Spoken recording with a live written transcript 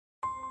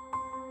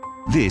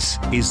This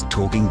is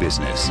Talking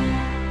Business.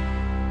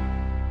 I'm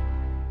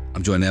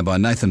joined now by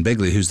Nathan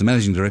Begley, who's the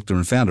Managing Director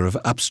and founder of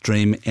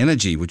Upstream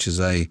Energy, which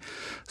is a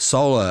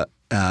solar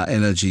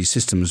energy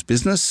systems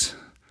business.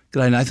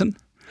 G'day, Nathan.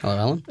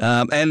 Hello,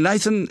 Alan. And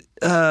Nathan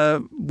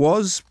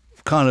was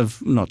kind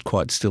of, not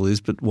quite still is,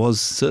 but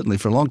was certainly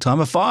for a long time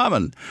a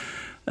fireman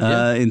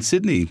in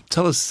Sydney.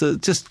 Tell us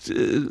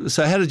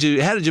so how did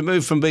you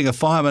move from being a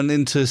fireman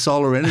into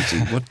solar energy?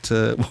 What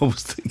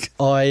was the...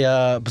 I,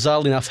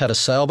 bizarrely enough, had a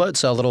sailboat,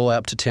 sailed it all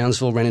out to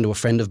Townsville, ran into a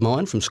friend of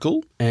mine from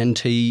school, and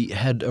he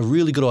had a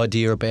really good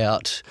idea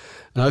about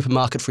an open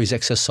market for his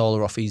excess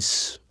solar off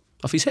his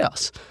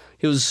house.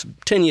 He was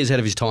 10 years ahead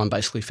of his time,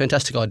 basically.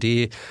 Fantastic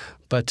idea,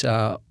 but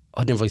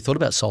I'd never really thought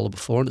about solar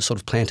before, and it sort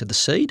of planted the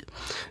seed.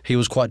 He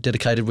was quite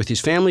dedicated with his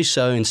family,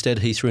 so instead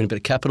he threw in a bit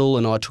of capital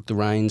and I took the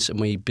reins and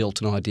we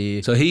built an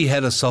idea. So he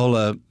had a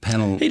solar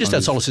panel? He just had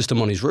a solar system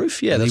on his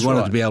roof, yeah, that's right. He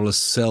wanted to be able to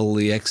sell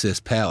the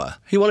excess power?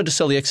 He wanted to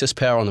sell the excess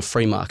power on the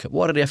free market.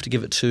 Why did he have to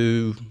give it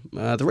to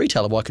the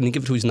retailer? Why couldn't he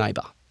give it to his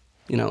neighbour?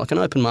 You know, like an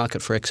open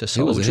market for excess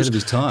solar. He was ahead of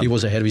his time. He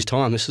was ahead of his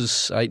time. This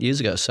is 8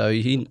 years ago, so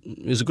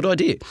it was a good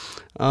idea.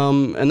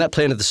 And that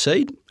planted the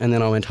seed, and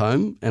then I went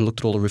home and looked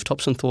at all the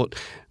rooftops and thought,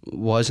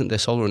 why isn't there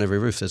solar on every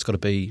roof? There's got to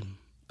be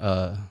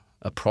a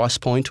price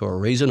point or a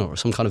reason or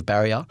some kind of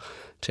barrier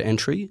to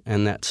entry,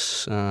 and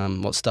that's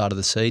what started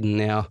the seed. And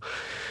now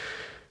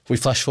we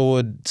flash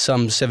forward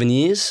some 7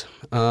 years,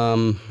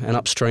 and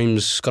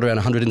Upstream's got around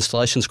 100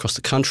 installations across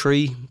the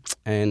country,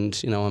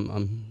 and, you know,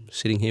 I'm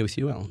sitting here with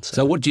you, Alan.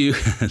 So what do you...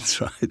 That's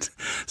right.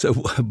 So,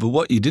 but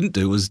what you didn't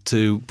do was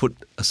to put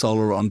a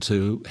solar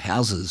onto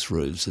houses'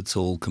 roofs. It's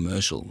all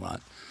commercial, right?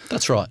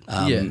 That's right,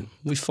 yeah.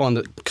 We find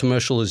that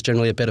commercial is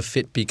generally a better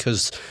fit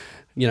because,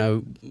 you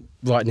know,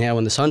 right now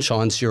when the sun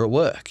shines, you're at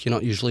work. You're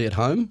not usually at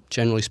home,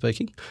 generally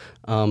speaking.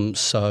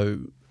 So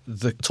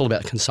it's all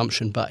about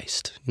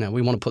consumption-based. You know,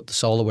 we want to put the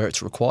solar where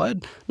it's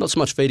required, not so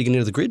much feeding it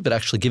into the grid, but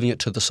actually giving it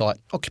to the site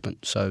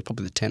occupant, so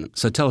probably the tenant.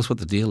 So tell us what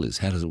the deal is.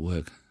 How does it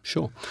work?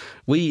 Sure.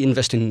 We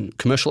invest in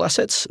commercial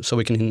assets, so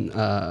we can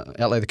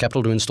outlay the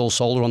capital to install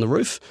solar on the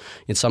roof.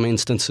 In some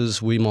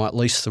instances, we might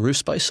lease the roof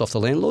space off the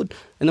landlord,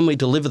 and then we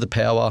deliver the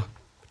power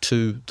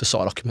to the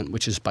site occupant,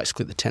 which is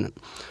basically the tenant.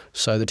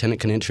 So the tenant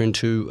can enter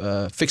into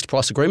a fixed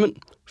price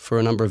agreement for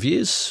a number of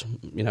years.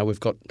 You know, we've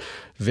got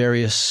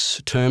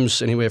various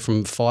terms, anywhere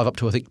from 5 up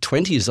to, I think,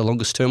 20 is the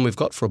longest term we've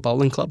got for a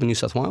bowling club in New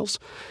South Wales.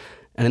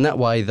 And in that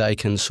way, they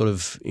can sort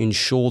of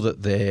ensure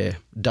that their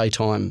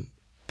daytime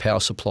power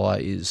supply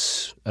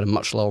is at a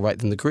much lower rate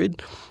than the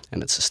grid,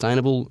 and it's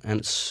sustainable,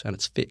 and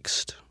it's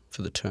fixed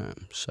for the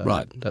term. So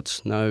right.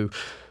 That's no...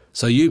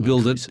 So you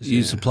build it,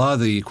 you supply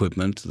the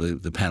equipment,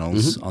 the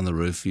panels on the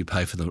roof, you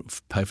pay for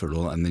it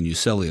all, and then you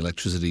sell the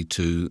electricity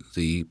to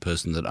the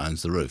person that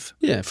owns the roof.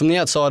 Yeah, from the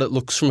outside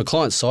from a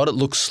client's side, it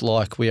looks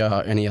like we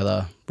are any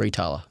other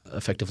retailer,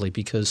 effectively,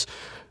 because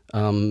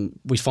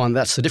we find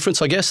that's the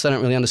difference, I guess. They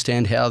don't really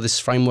understand how this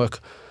framework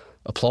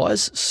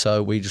applies,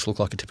 so we just look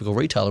like a typical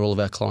retailer. All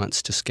of our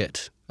clients just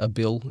get a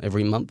bill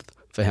every month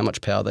for how much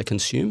power they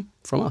consume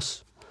from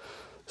us.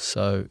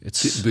 So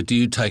it's... But do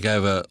you take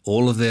over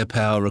all of their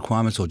power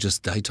requirements or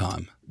just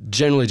daytime?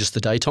 Generally just the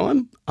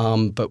daytime,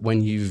 but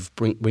when you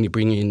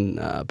bring in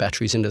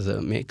batteries into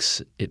the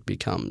mix, it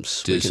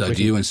becomes... Do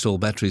you install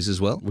batteries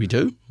as well? We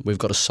do. We've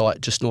got a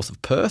site just north of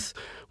Perth,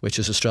 which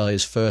is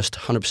Australia's first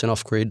 100%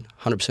 off-grid,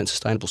 100%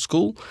 sustainable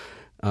school.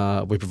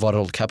 We provided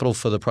all the capital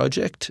for the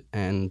project,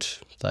 and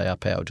they are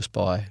powered just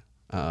by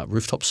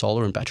rooftop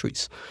solar and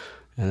batteries.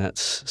 And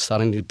that's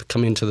starting to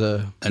come into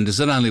the... And does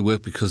that only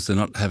work because they're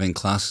not having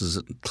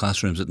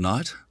classrooms at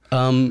night?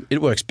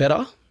 It works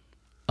better,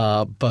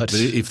 but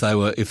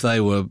if they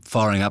were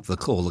firing up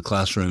all the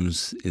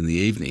classrooms in the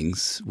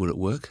evenings, would it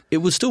work? It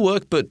would still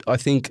work, but I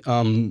think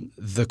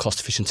the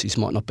cost efficiencies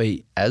might not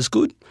be as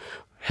good.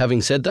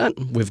 Having said that,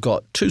 we've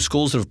got 2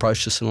 schools that have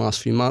approached us in the last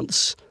few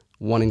months,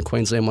 one in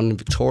Queensland, one in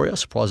Victoria,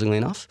 surprisingly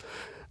enough.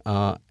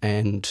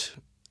 And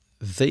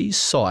these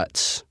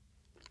sites...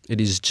 It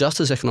is just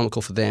as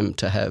economical for them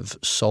to have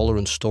solar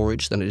and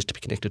storage than it is to be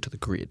connected to the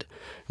grid.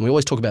 And we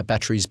always talk about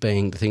batteries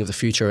being the thing of the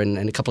future, and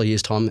in a couple of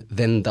years' time,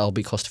 then they'll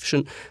be cost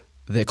efficient.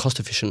 They're cost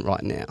efficient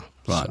right now.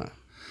 Right. So.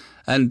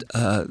 And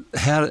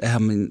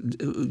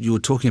you were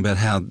talking about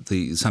how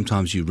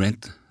sometimes you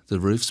rent the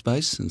roof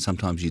space and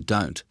sometimes you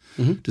don't.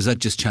 Mm-hmm. Does that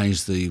just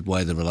change the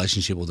way the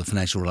relationship or the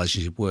financial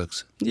relationship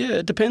works? Yeah,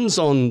 it depends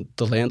on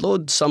the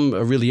landlord. Some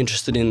are really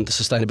interested in the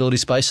sustainability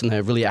space and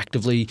they're really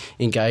actively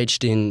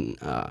engaged in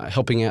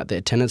helping out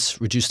their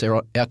tenants reduce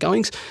their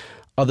outgoings.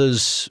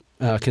 Others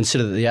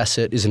consider that the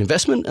asset is an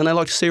investment and they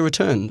like to see a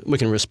return. We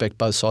can respect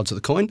both sides of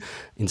the coin.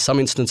 In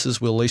some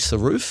instances, we'll lease the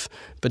roof,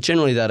 but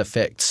generally that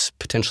affects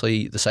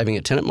potentially the saving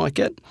a tenant might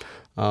get,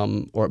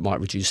 or it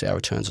might reduce our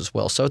returns as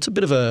well. So it's a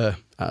bit of a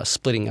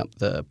splitting up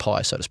the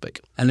pie, so to speak.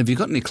 And have you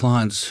got any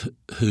clients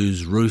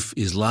whose roof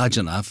is large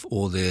enough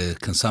or their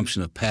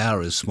consumption of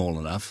power is small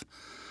enough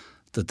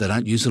that they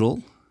don't use it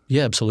all?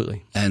 Yeah,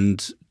 absolutely.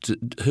 And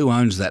who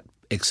owns that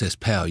excess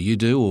power? You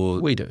do, or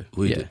we do?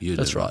 Do. You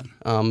that's do, right.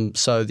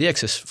 So the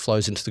excess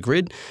flows into the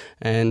grid,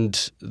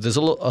 and there's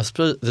a lot. I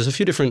suppose there's a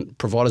few different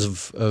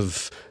providers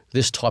of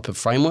this type of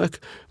framework.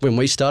 When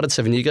we started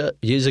 7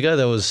 years ago,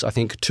 there was, I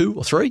think, 2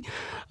 or 3.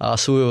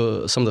 So we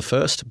were some of the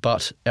first.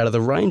 But out of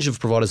the range of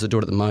providers that do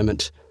it at the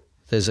moment,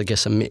 there's, I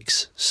guess, a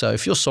mix. So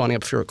if you're signing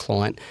up, if you're a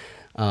client,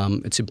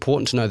 it's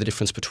important to know the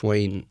difference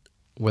between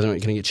whether or not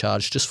you're going to get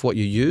charged just for what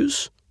you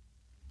use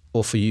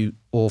or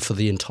for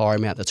the entire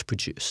amount that's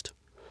produced.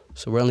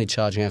 So we're only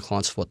charging our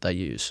clients for what they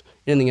use.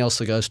 Anything else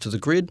that goes to the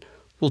grid,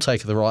 we'll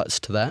take the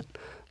rights to that.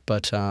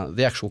 But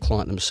the actual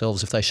client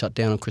themselves, if they shut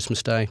down on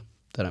Christmas Day,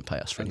 they don't pay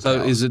us for any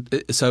power.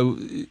 So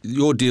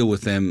your deal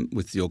with them,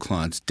 with your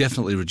clients,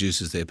 definitely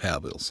reduces their power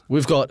bills?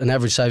 We've got an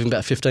average saving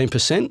about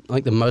 15%. I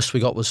think the most we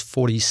got was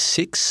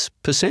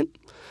 46%. And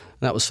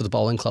that was for the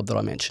bowling club that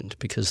I mentioned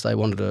because they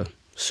wanted a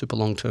super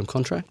long-term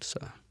contract. So.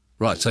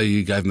 Right, so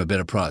you gave them a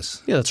better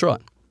price? Yeah, that's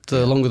right.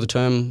 The longer the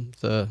term,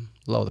 the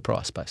lower the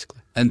price,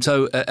 basically. And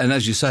so, and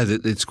as you say,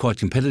 that it's quite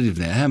competitive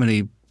now. How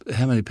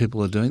many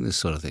people are doing this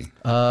sort of thing?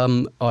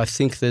 I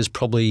think there's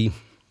probably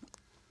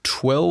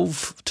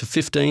 12 to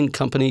 15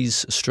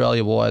 companies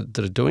Australia-wide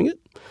that are doing it.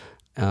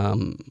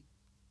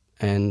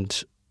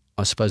 And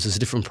I suppose there's a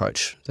different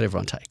approach that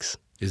everyone takes.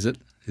 Is it?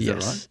 Is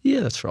that right?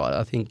 Yeah, that's right.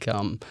 I think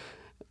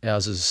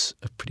ours is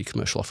a pretty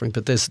commercial offering,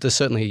 but there's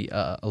certainly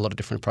a lot of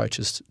different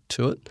approaches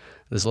to it.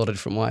 There's a lot of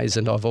different ways,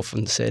 and I've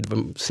often said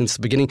since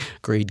the beginning,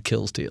 greed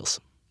kills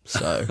deals.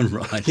 So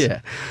right,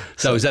 yeah.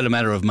 So is that a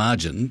matter of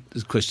margin?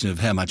 It's a question of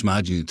how much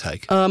margin you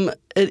take.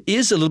 It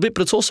is a little bit,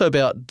 but it's also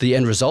about the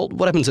end result.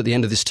 What happens at the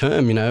end of this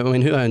term?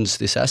 Who owns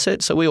this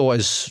asset? So we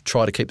always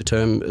try to keep the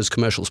term as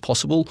commercial as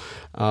possible,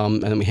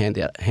 and then we hand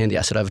the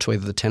asset over to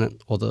either the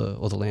tenant or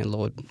the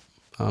landlord.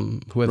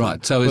 Whoever.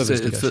 Right. So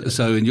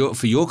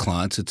for your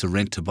clients, it's a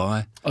rent to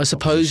buy. I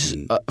suppose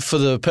for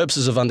the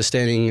purposes of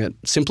understanding it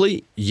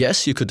simply,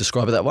 yes, you could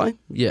describe it that way.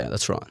 Yeah,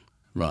 that's right.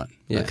 Right.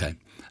 Yeah. Okay.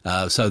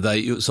 So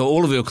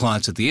all of your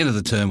clients at the end of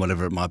the term,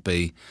 whatever it might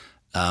be,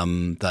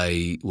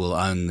 they will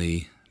own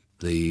the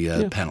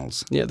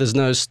panels. Yeah. There's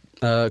no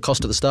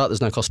cost at the start.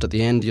 There's no cost at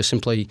the end. You're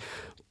simply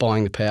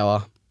buying the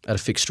power at a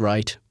fixed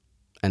rate,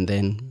 and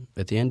then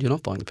at the end, you're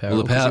not buying the power.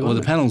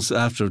 The panels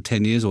after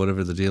 10 years or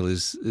whatever the deal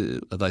is,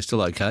 are they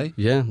still okay?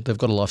 Yeah, they've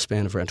got a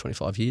lifespan of around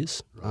 25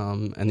 years,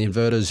 and the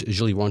inverters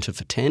usually warranted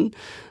for 10.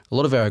 A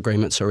lot of our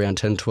agreements are around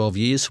 10, 12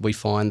 years. We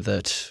find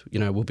that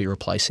we'll be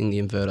replacing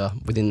the inverter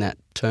within that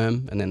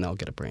term, and then they'll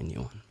get a brand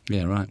new one.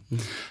 Yeah, right.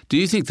 Do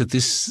you think that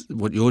this,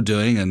 what you're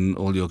doing and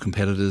all your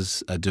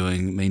competitors are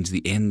doing, means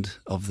the end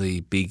of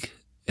the big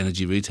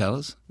energy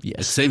retailers?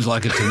 Yes. It seems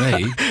like it to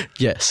me.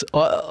 Yes.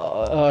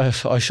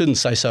 I shouldn't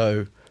say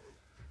so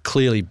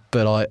clearly,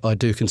 but I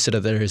do consider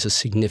there is a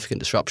significant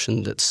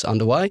disruption that's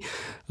underway,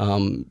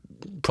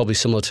 probably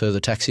similar to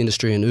the taxi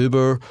industry and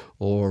Uber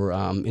or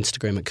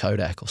Instagram and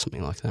Kodak or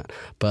something like that.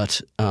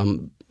 But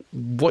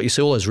what you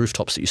see, all those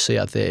rooftops that you see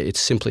out there, it's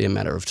simply a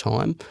matter of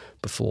time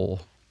before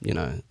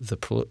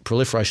the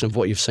proliferation of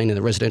what you've seen in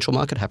the residential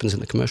market happens in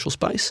the commercial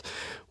space,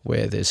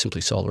 where there's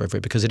simply solar everywhere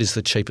because it is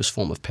the cheapest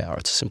form of power.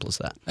 It's as simple as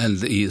that. And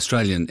the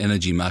Australian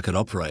energy market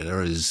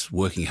operator is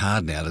working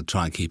hard now to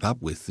try and keep up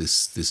with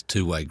this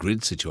two-way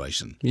grid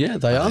situation. Yeah,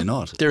 they are. They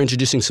not? They're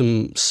introducing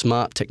some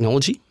smart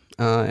technology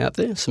out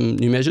there, some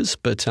new measures,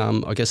 but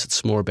I guess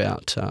it's more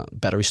about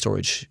battery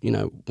storage.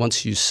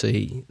 Once you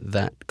see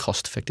that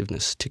cost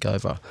effectiveness tick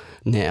over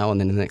now and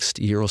then in the next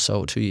year or so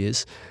or 2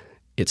 years,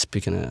 it's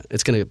going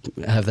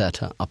to have that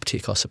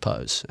uptick, I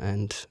suppose,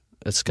 and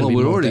it's going to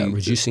be more about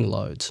reducing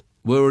loads.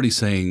 We're already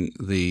seeing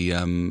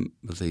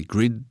the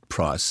grid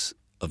price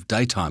of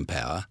daytime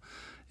power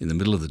in the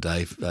middle of the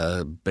day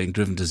being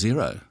driven to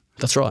zero.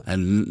 That's right.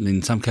 And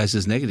in some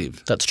cases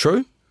negative. That's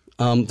true.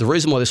 The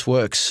reason why this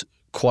works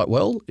quite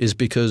well is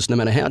because no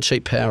matter how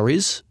cheap power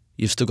is,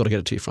 you've still got to get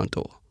it to your front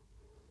door.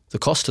 The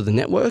cost of the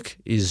network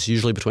is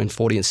usually between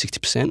 40 and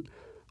 60%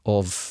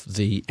 of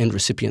the end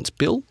recipient's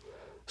bill.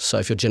 So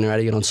if you're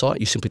generating it on site,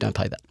 you simply don't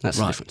pay that. That's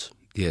the difference.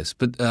 Yes,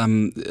 but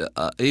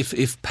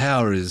if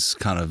power is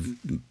kind of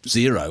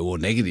zero or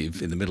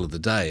negative in the middle of the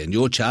day, and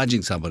you're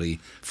charging somebody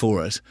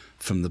for it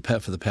for the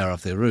power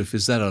off their roof,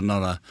 is that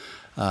not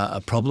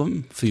a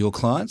problem for your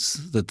clients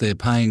that they're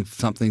paying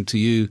something to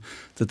you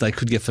that they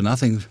could get for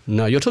nothing?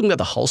 No, you're talking about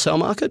the wholesale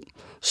market.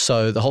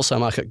 So the wholesale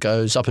market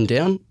goes up and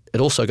down.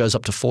 It also goes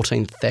up to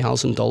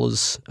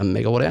 $14,000 a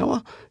megawatt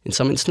hour in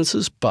some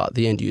instances, but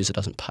the end user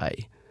doesn't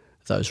pay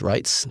those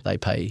rates. They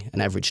pay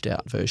an averaged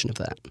out version of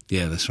that.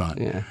 Yeah, that's right.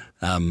 Yeah.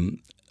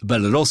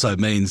 But it also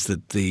means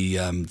that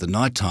the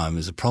nighttime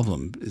is a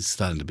problem. It's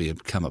starting to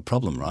become a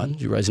problem, right?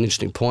 You raise an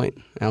interesting point,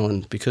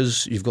 Alan,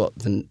 because you've got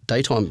the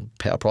daytime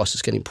power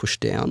prices getting pushed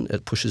down,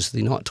 it pushes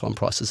the nighttime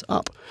prices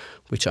up,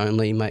 which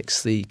only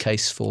makes the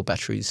case for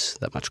batteries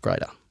that much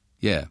greater.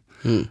 Yeah.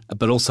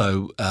 But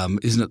also,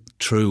 isn't it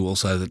true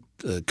also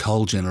that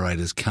coal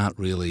generators can't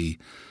really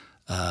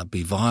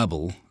be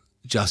viable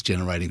just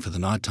generating for the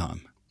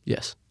nighttime?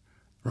 Yes.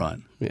 Right.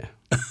 Yeah.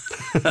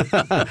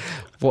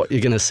 What you're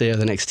going to see over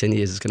the next 10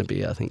 years is going to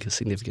be, I think, a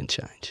significant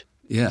change.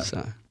 Yeah.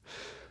 So,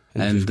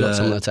 And if you've got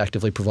someone that's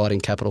actively providing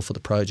capital for the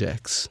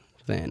projects,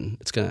 then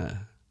it's going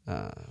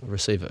to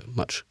receive a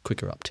much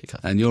quicker uptick.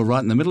 And you're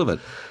right in the middle of it.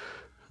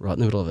 Right in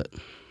the middle of it.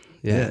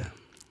 Yeah.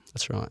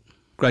 That's right.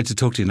 Great to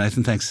talk to you,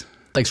 Nathan. Thanks.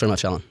 Thanks very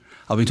much, Alan.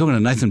 I'll be talking to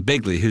Nathan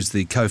Begley, who's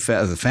the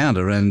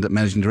founder and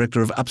managing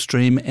director of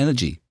Upstream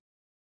Energy.